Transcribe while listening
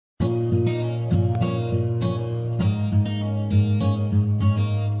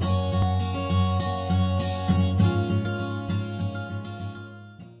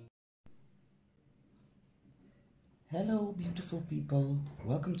Hello beautiful people,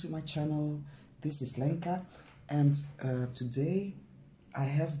 welcome to my channel. This is Lenka, and today I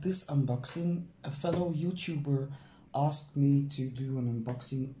have this unboxing. A fellow YouTuber asked me to do an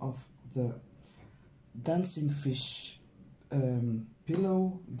unboxing of the dancing fish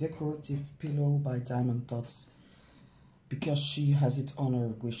pillow, decorative pillow by Diamond Dotz, because she has it on her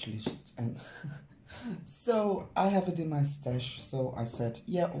wish list, and so I have it in my stash. So I said,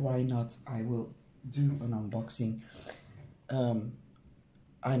 yeah, why not? I will do an unboxing.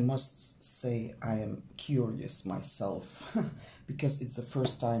 I must say I am curious myself because it's the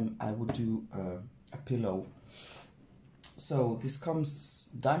first time I would do a pillow. So this comes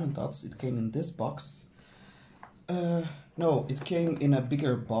Diamond Dotz. It came in this box. No, it came in a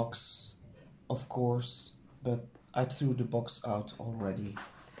bigger box, of course, but I threw the box out already.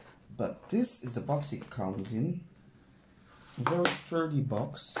 But this is the box it comes in. A very sturdy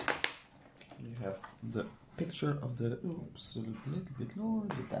box. You have the picture of the, oops, a little bit lower,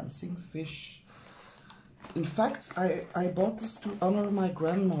 the dancing fish. In fact, I bought this to honor my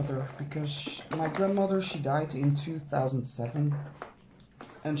grandmother, because my grandmother, she died in 2007,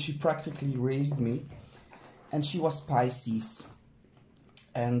 and she practically raised me, and she was Pisces.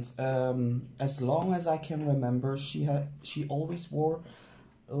 And as long as I can remember, she always wore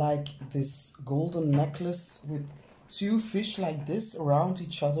like this golden necklace with two fish like this around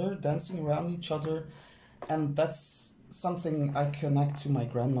each other, dancing around each other, and that's something I connect to my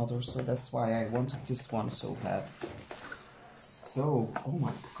grandmother, so that's why I wanted this one so bad. So, oh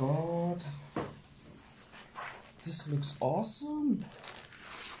my god, this looks awesome.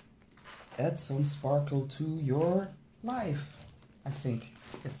 Add some sparkle to your life, I think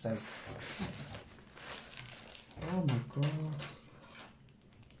it says. Oh my god.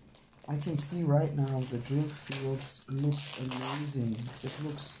 I can see right now the drill fields looks amazing. It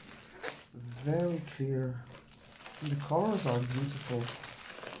looks very clear. And the colors are beautiful,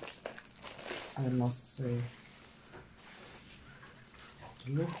 I must say.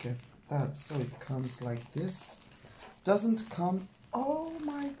 Look at that. So it comes like this. Doesn't come... Oh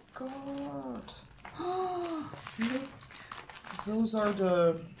my god! Look! Those are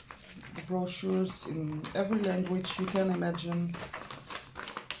the brochures in every language you can imagine,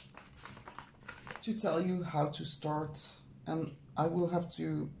 to tell you how to start, and I will have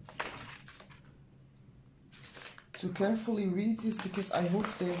to carefully read this, because I hope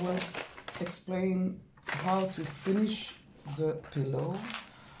they will explain how to finish the pillow.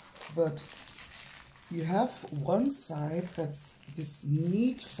 But you have one side that's this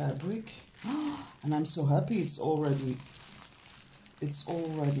neat fabric, and I'm so happy it's already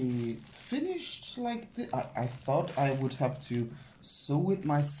finished like this. I thought I would have to sew it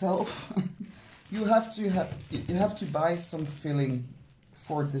myself. You have to buy some filling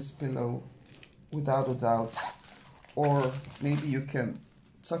for this pillow, without a doubt. Or maybe you can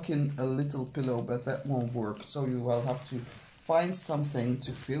tuck in a little pillow, but that won't work. So you will have to find something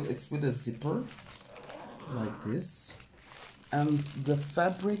to fill. It's with a zipper, like this. And the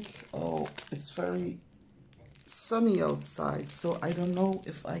fabric, oh, it's very sunny outside, so I don't know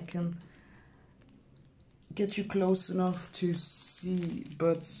if I can get you close enough to see,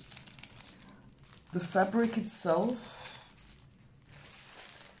 but the fabric itself,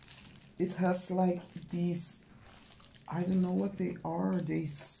 it has like these, I don't know what they are,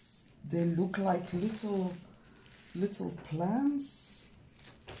 they look like little plants.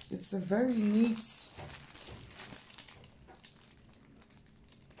 It's a very neat,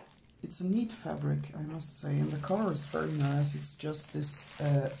 it's a neat fabric, I must say, and the color is very nice. It's just this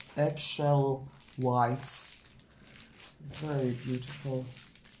eggshell white, very beautiful.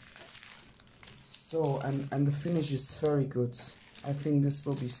 So, and the finish is very good. I think this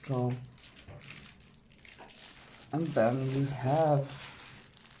will be strong. And then we have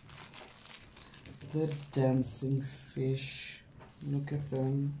the dancing fish. Look at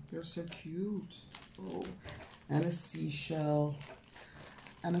them, they're so cute. Oh, and a seashell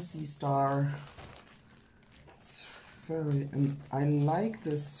and a sea star. It's very, and I like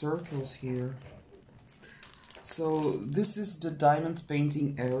the circles here. So this is the diamond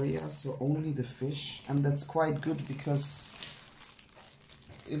painting area, so only the fish, and that's quite good, because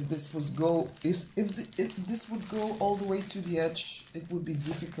if this would go, if this would go all the way to the edge, it would be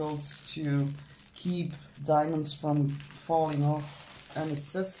difficult to keep diamonds from falling off. And it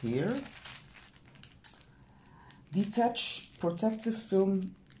says here, detach protective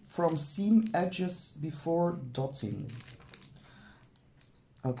film from seam edges before dotting.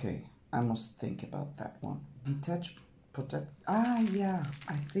 Okay, I must think about that one. Detach, protect. Ah, yeah,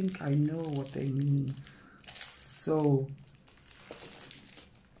 I think I know what they mean. So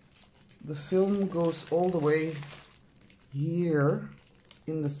the film goes all the way here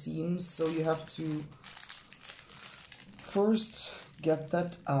in the seams, so you have to first get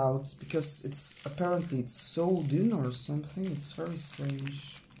that out because it's apparently sewed in or something. It's very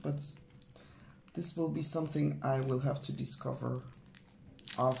strange, but this will be something I will have to discover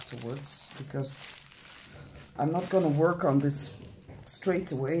afterwards, because I'm not gonna work on this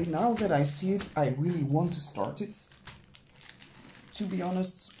straight away. Now that I see it, I really want to start it, to be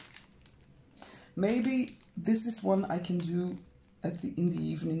honest. Maybe this is one I can do in the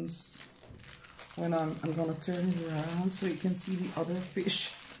evenings when I'm gonna turn it around so you can see the other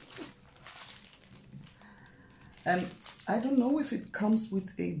fish. And I don't know if it comes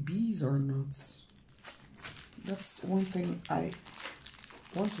with a bees or not. That's one thing I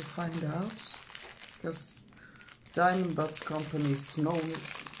want to find out, because Diamond Dotz company is known,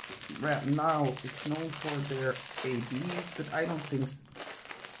 right now it's known for their ABs, but I don't think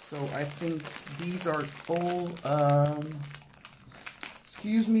so. I think these are all,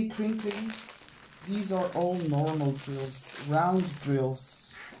 excuse me, crinkly. These are all normal drills, round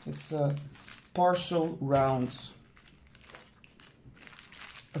drills. It's a partial round.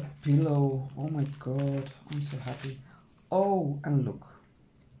 A pillow, oh my god, I'm so happy. Oh, and look.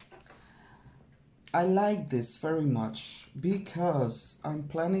 I like this very much because I'm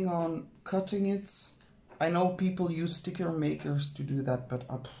planning on cutting it. I know people use sticker makers to do that, but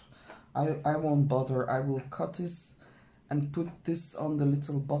I won't bother. I will cut this and put this on the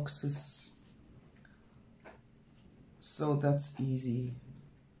little boxes. So that's easy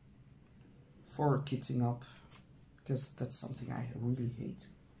for kitting up, because that's something I really hate.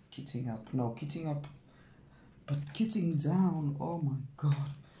 Kitting up, no, kitting up, but kitting down, oh my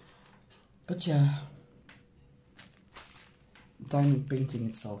god. But yeah, diamond painting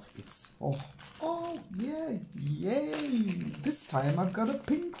itself, it's, oh yeah, yay! This time I've got a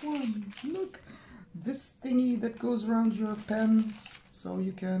pink one. Look, this thingy that goes around your pen, so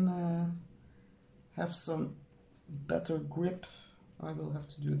you can have some better grip. I will have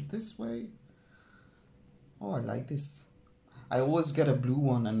to do it this way. Oh, I like this. I always get a blue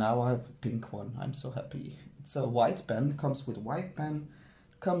one and now I have a pink one. I'm so happy. It's a white pen, comes with a white pen,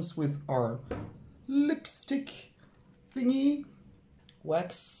 comes with our lipstick thingy,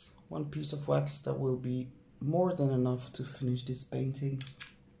 wax, one piece of wax. That will be more than enough to finish this painting.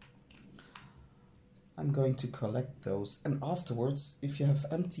 I'm going to collect those, and afterwards, if you have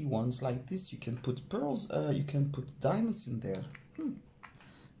empty ones like this, you can put pearls, you can put diamonds in there.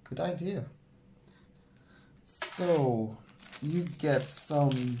 Good idea. So you get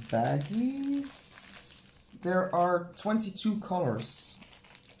some baggies. There are 22 colors.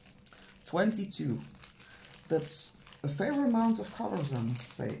 22. That's a fair amount of colors, I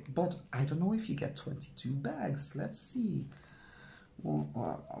must say. But I don't know if you get 22 bags. Let's see. Wait,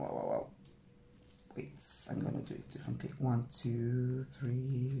 I'm gonna do it differently. 1, 2,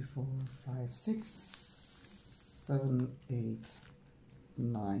 3, 4, 5, 6, 7, 8,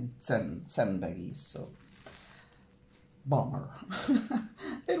 9, 10. 10 baggies. So, bummer.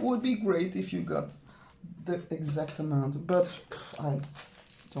 It would be great if you got the exact amount, but I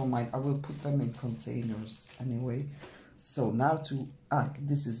don't mind. I will put them in containers anyway. So now to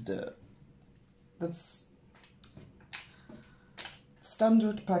this is that's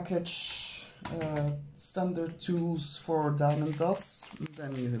standard package. Standard tools for Diamond Dotz.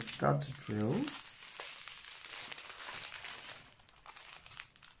 Then you have got drills,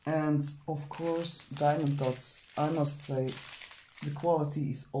 and of course Diamond Dotz, I must say the quality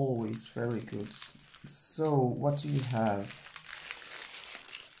is always very good. So what do you have?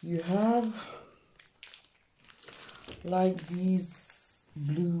 You have like these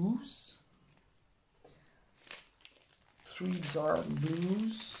blues, 3 dark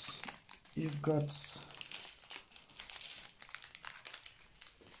blues. You've got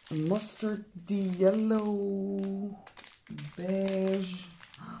mustardy yellow, beige,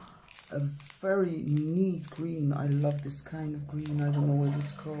 a very neat green. I love this kind of green. I don't know what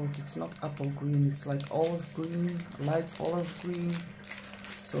it's called. It's not apple green, it's like olive green, light olive green.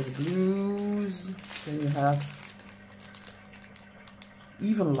 So the blues. Then you have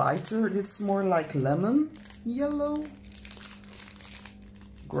even lighter, it's more like lemon yellow,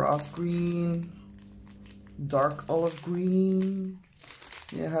 grass green, dark olive green.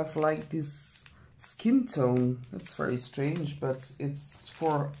 You have like this skin tone. That's very strange, but it's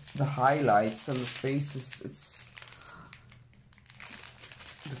for the highlights and the faces. It's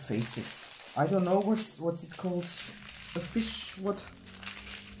the faces. I don't know what's it called. A fish? What?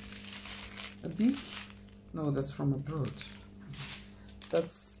 A beak? No, that's from a bird.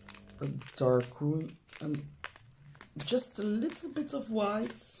 That's a dark green and just a little bit of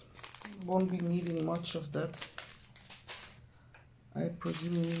white. Won't be needing much of that.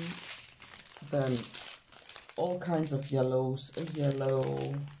 presume. Then all kinds of yellows, a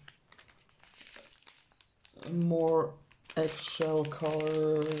yellow, more eggshell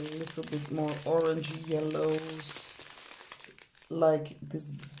color, a little bit more orangey yellows, like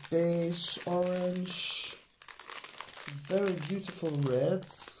this beige orange, very beautiful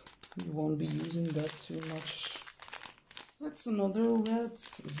reds. We won't be using that too much. That's another red,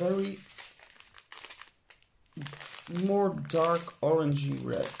 very more dark orangey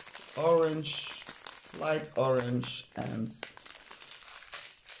reds, orange, light orange, and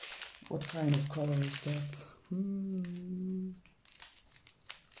what kind of color is that?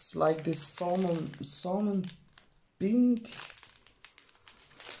 It's like this salmon pink.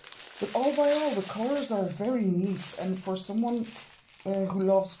 But all by all, the colors are very neat, and for someone who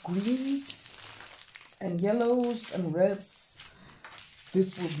loves greens and yellows and reds,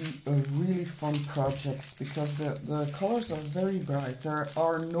 this will be a really fun project because the colors are very bright. There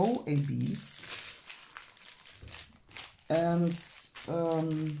are no ABs, and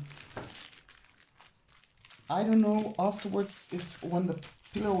I don't know afterwards if when the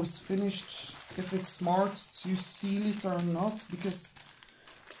pillow is finished, if it's smart to seal it or not, because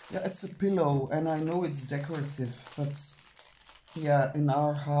yeah, it's a pillow and I know it's decorative, but yeah, in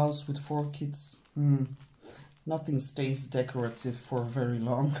our house with 4 kids, nothing stays decorative for very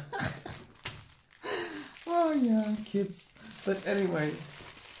long. Oh yeah, kids. But anyway,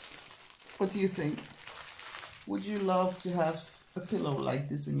 what do you think? Would you love to have a pillow like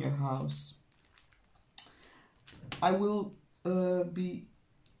this in your house? I will be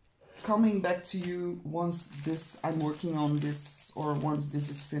coming back to you once I'm working on this, or once this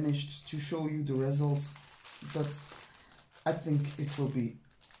is finished, to show you the results. But I think it will be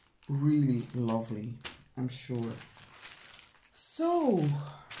really lovely, I'm sure. So,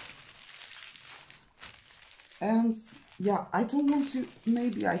 and yeah, I don't want to,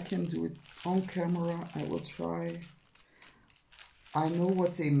 maybe I can do it on camera. I will try. I know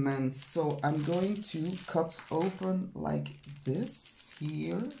what they meant, so I'm going to cut open like this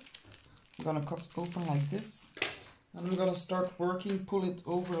here. I'm gonna cut open like this, and I'm gonna start working, pull it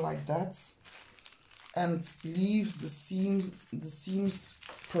over like that, and leave the seams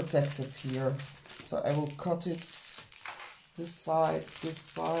protected here. So I will cut it this side, this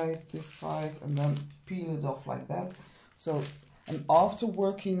side, this side, and then peel it off like that. So, and after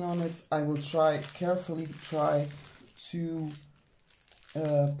working on it, I will carefully try to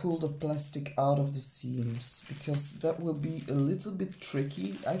pull the plastic out of the seams, because that will be a little bit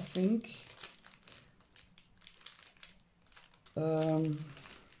tricky, I think.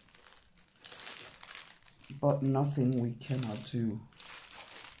 But nothing we cannot do.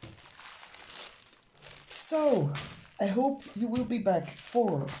 So, I hope you will be back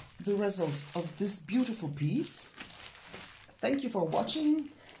for the result of this beautiful piece. Thank you for watching,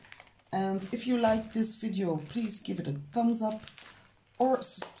 and if you like this video, please give it a thumbs up or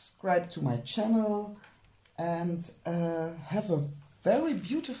subscribe to my channel, and have a very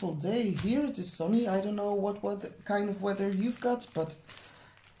beautiful day. Here it is sunny. I don't know what kind of weather you've got, but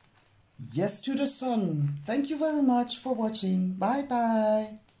yes to the sun. Thank you very much for watching. Bye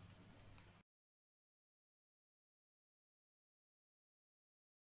bye.